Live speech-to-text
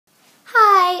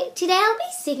Today I'll be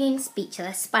singing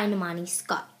Speechless by Naomi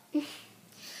Scott.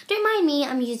 Don't mind me,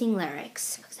 I'm using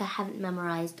lyrics because I haven't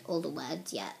memorised all the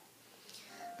words yet.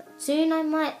 But soon I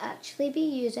might actually be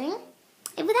using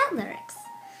it without lyrics.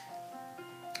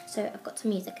 So I've got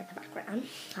some music in the background.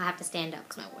 I have to stand up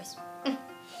because my voice.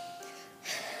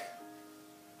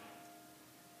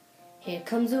 Here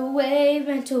comes a wave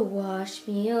meant to wash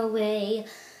me away,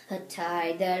 a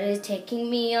tide that is taking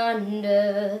me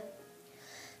under.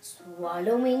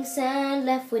 Swallowing sand,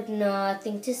 left with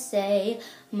nothing to say,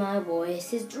 my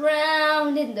voice is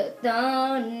drowned in the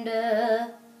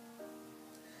thunder.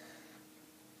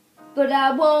 But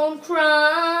I won't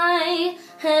cry,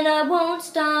 and I won't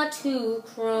start to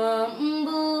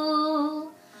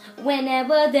crumble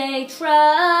whenever they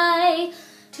try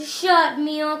to shut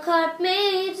me or cut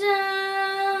me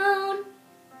down.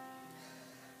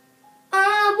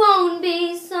 I won't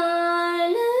be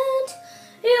silent,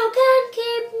 you can't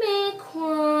keep me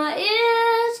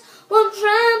quiet, won't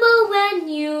tremble when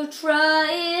you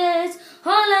try it.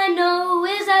 All I know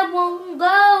is I won't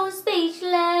go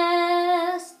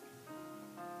speechless,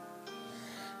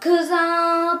 'cause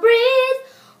I'll breathe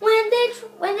when they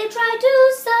try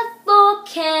to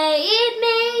suffocate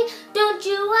me. Don't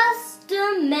you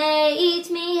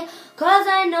estimate me, 'cause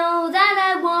I know that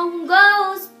I won't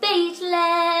go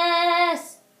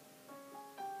speechless.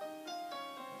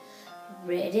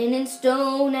 Written in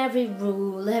stone, every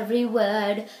rule, every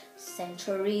word,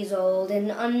 centuries old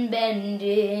and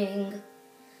unbending.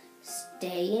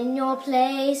 Stay in your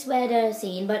place where they're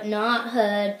seen but not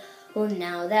heard. Well,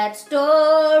 now that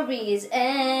story's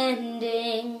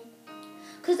ending.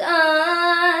 'Cause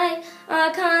I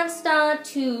can't start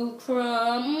to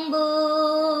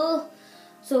crumble.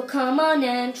 So come on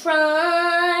and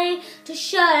try to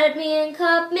shut me and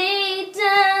cut me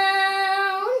down.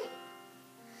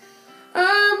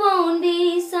 I won't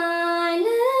be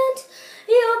silent,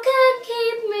 you can't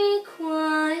keep me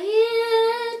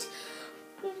quiet,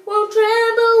 won't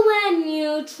tremble when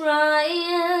you try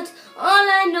it. All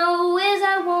I know is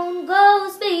I won't go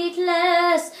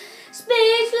speechless,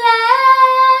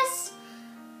 speechless.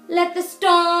 Let the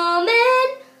storm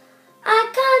in, I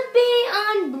can't be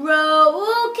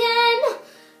unbroken,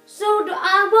 so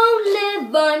I won't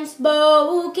live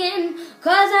unspoken,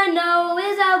 'cause I know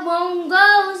is I won't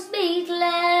go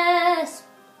speechless.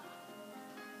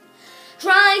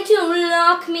 Try to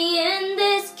lock me in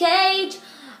this cage,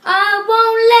 I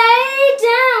won't lay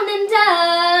down and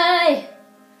die.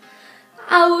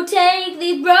 I will take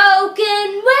these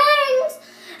broken wings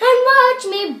and watch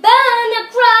me burn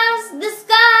across the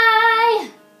sky.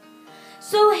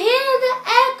 So hear the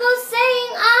echo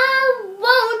saying I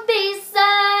won't be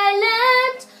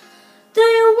silent. Do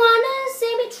you wanna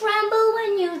see me tremble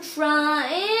when you try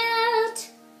it?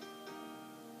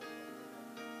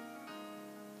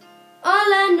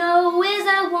 All I know is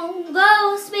I won't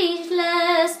go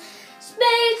speechless,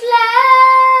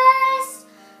 speechless.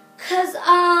 'Cause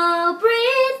I'll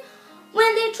breathe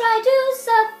when they try to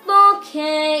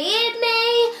suffocate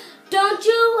me. Don't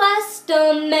you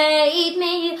estimate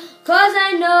me, 'cause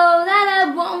I know that I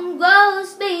won't go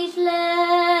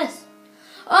speechless.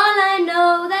 All I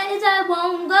know that is I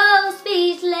won't go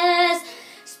speechless,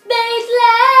 speechless.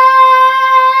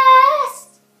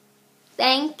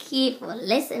 Thank you for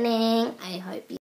listening. I hope you